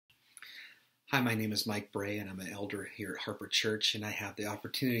Hi, my name is Mike Bray, and I'm an elder here at Harper Church, and I have the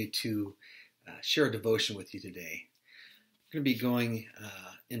opportunity to share a devotion with you today. I'm going to be going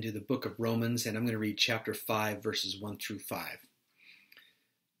into the book of Romans, and I'm going to read chapter 5, verses 1 through 5.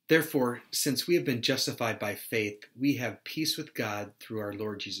 Therefore, since we have been justified by faith, we have peace with God through our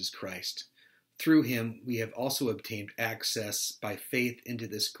Lord Jesus Christ. Through him, we have also obtained access by faith into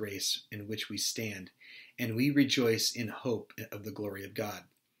this grace in which we stand, and we rejoice in hope of the glory of God.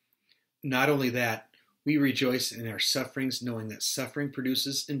 Not only that, we rejoice in our sufferings, knowing that suffering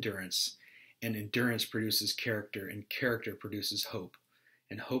produces endurance, and endurance produces character, and character produces hope.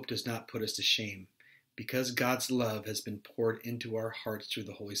 And hope does not put us to shame, because God's love has been poured into our hearts through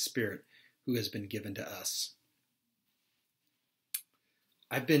the Holy Spirit, who has been given to us.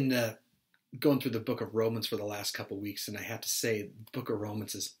 I've been going through the book of Romans for the last couple of weeks, and I have to say, the book of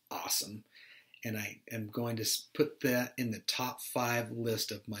Romans is awesome. And I am going to put that in the top 5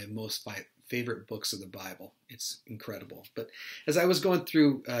 list of my most favorite books of the Bible. It's incredible. But as I was going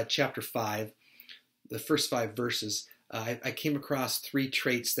through chapter 5, the first 5 verses, I came across 3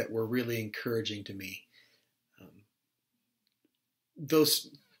 traits that were really encouraging to me. Those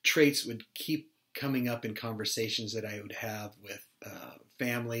traits would keep coming up in conversations that I would have with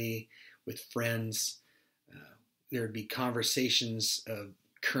family, with friends. There would be conversations of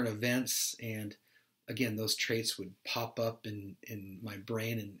current events, and again, those traits would pop up in my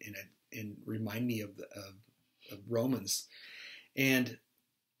brain and remind me of Romans. And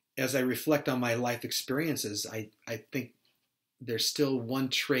as I reflect on my life experiences, I think there's still one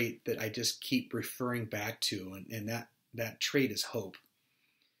trait that I just keep referring back to, and that trait is hope.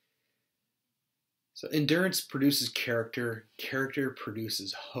 So endurance produces character, character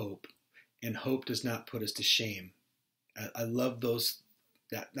produces hope, and hope does not put us to shame. I love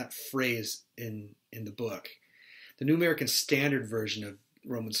that phrase in the book. The New American Standard Version of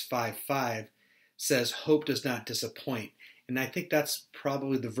Romans 5:5 says, hope does not disappoint. And I think that's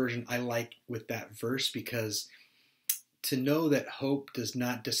probably the version I like with that verse, because to know that hope does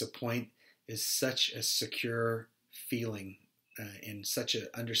not disappoint is such a secure feeling, and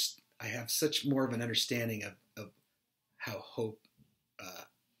I have such more of an understanding of how hope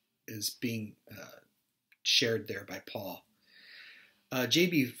is being shared there by Paul.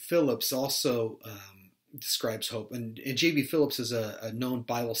 J.B. Phillips also describes hope, and J.B. Phillips is a known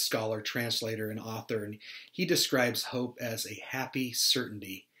Bible scholar, translator, and author, and he describes hope as a happy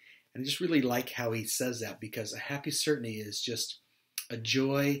certainty. And I just really like how he says that, because a happy certainty is just a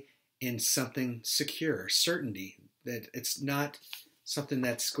joy in something secure, certainty, that it's not something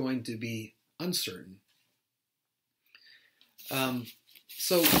that's going to be uncertain.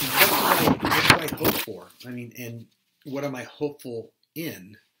 So what do I hope for? I mean, and what am I hopeful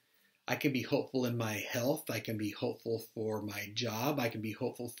in? I can be hopeful in my health. I can be hopeful for my job. I can be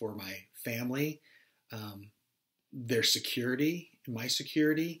hopeful for my family, their security, my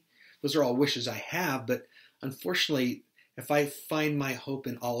security. Those are all wishes I have, but unfortunately, if I find my hope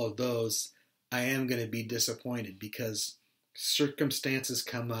in all of those, I am going to be disappointed, because circumstances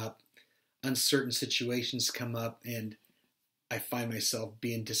come up, uncertain situations come up, and I find myself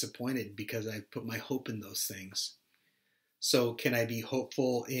being disappointed because I put my hope in those things. So can I be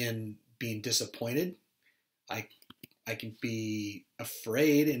hopeful in being disappointed? I can be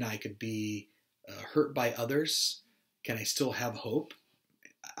afraid, and I could be hurt by others. Can I still have hope?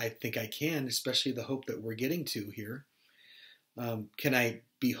 I think I can, especially the hope that we're getting to here. Can I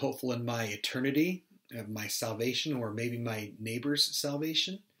be hopeful in my eternity, my salvation, or maybe my neighbor's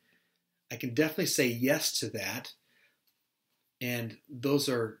salvation? I can definitely say yes to that. And those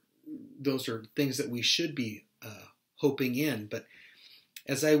are things that we should be hoping in. But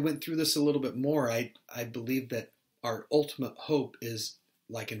as I went through this a little bit more, I believe that our ultimate hope is,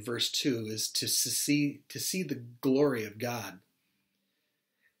 like in verse 2, is to see the glory of God.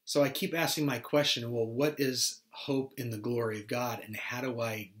 So I keep asking my question, well, what is hope in the glory of God, and how do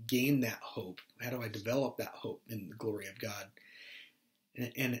I gain that hope? How do I develop that hope in the glory of God?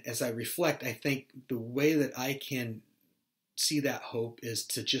 And as I reflect, I think the way that I can see that hope is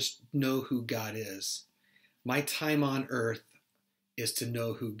to just know who God is. My time on earth is to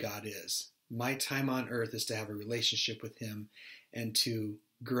know who God is. My time on earth is to have a relationship with him and to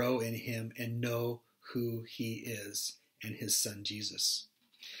grow in him and know who he is and his son Jesus.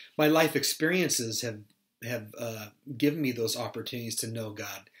 My life experiences have given me those opportunities to know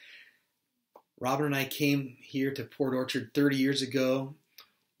God. Robin and I came here to Port Orchard 30 years ago.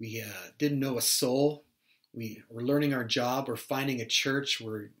 We didn't know a soul. We were learning our job. We're finding a church.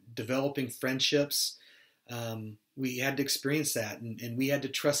 We're developing friendships. We had to experience that, and we had to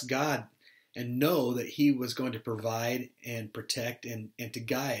trust God and know that he was going to provide and protect and to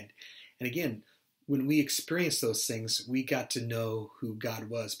guide. And again, when we experienced those things, we got to know who God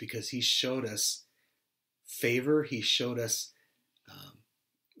was because he showed us favor. He showed us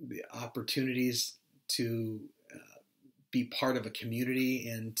the opportunities to be part of a community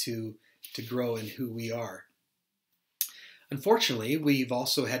and to grow in who we are. Unfortunately, we've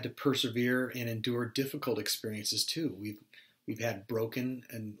also had to persevere and endure difficult experiences too. We've had broken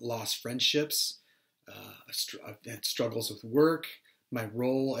and lost friendships. I've had struggles with work, my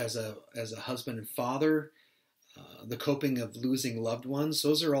role as a husband and father, the coping of losing loved ones.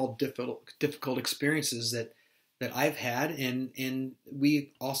 Those are all difficult experiences that I've had, and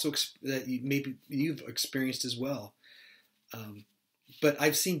we also that maybe you've experienced as well. But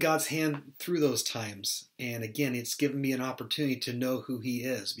I've seen God's hand through those times, and again, it's given me an opportunity to know who He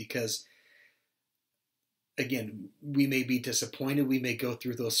is. Because again, we may be disappointed, we may go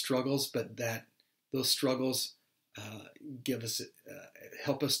through those struggles, but those struggles give us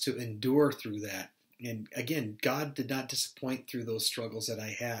help us to endure through that. And again, God did not disappoint through those struggles that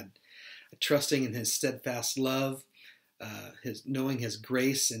I had. Trusting in His steadfast love, knowing His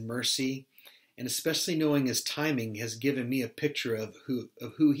grace and mercy, and especially knowing His timing has given me a picture of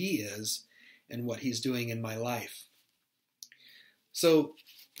who He is and what He's doing in my life. So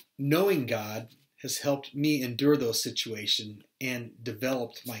knowing God has helped me endure those situations and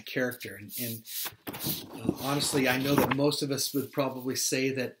developed my character. And honestly, I know that most of us would probably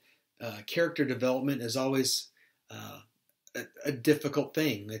say that character development is always a difficult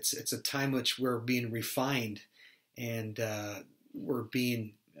thing. It's a time which we're being refined and we're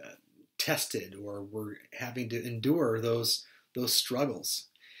being tested, or we're having to endure those struggles.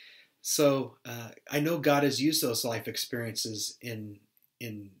 So I know God has used those life experiences in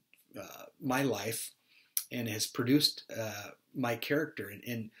my life and has produced my character.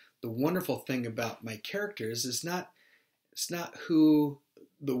 And the wonderful thing about my character is it's not who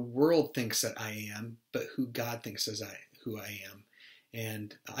the world thinks that I am, but who God thinks who I am.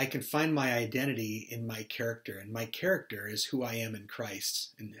 And I can find my identity in my character, and my character is who I am in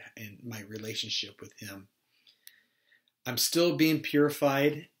Christ and my relationship with Him. I'm still being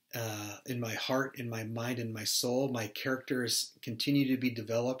purified in my heart, in my mind, in my soul. My characters continue to be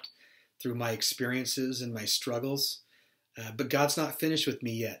developed through my experiences and my struggles. But God's not finished with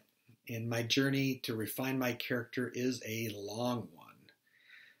me yet. And my journey to refine my character is a long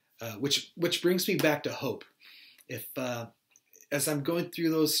one, which brings me back to hope. As I'm going through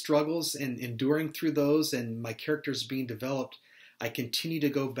those struggles and enduring through those, and my character is being developed, I continue to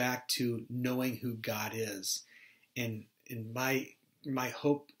go back to knowing who God is. And my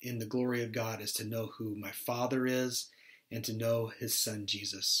hope in the glory of God is to know who my Father is and to know His Son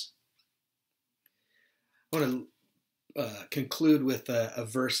Jesus. I want to conclude with a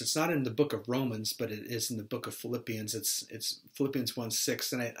verse. It's not in the book of Romans, but it is in the book of Philippians. It's Philippians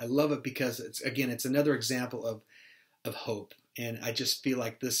 1:6, and I love it because it's another example of hope. And I just feel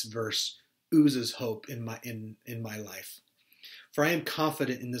like this verse oozes hope in my life. For I am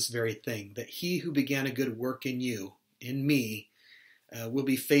confident in this very thing, that He who began a good work in you, in me, will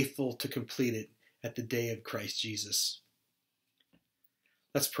be faithful to complete it at the day of Christ Jesus.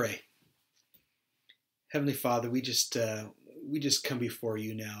 Let's pray. Heavenly Father, we just come before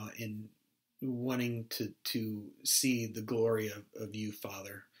you now in wanting to see the glory of you,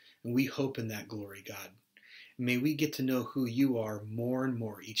 Father. And we hope in that glory, God. May we get to know who you are more and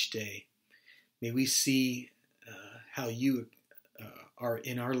more each day. May we see how you are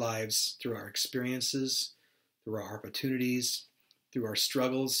in our lives through our experiences, through our opportunities, through our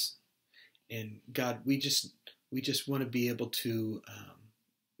struggles. And God, we just want to be able to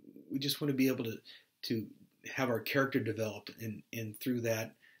to have our character developed, and through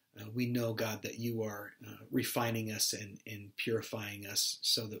that we know, God, that you are refining us and purifying us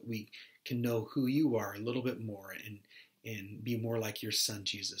so that we can know who you are a little bit more and be more like your Son,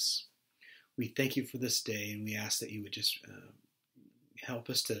 Jesus. We thank you for this day, and we ask that you would just help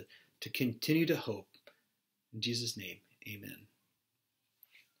us to continue to hope. In Jesus' name, amen.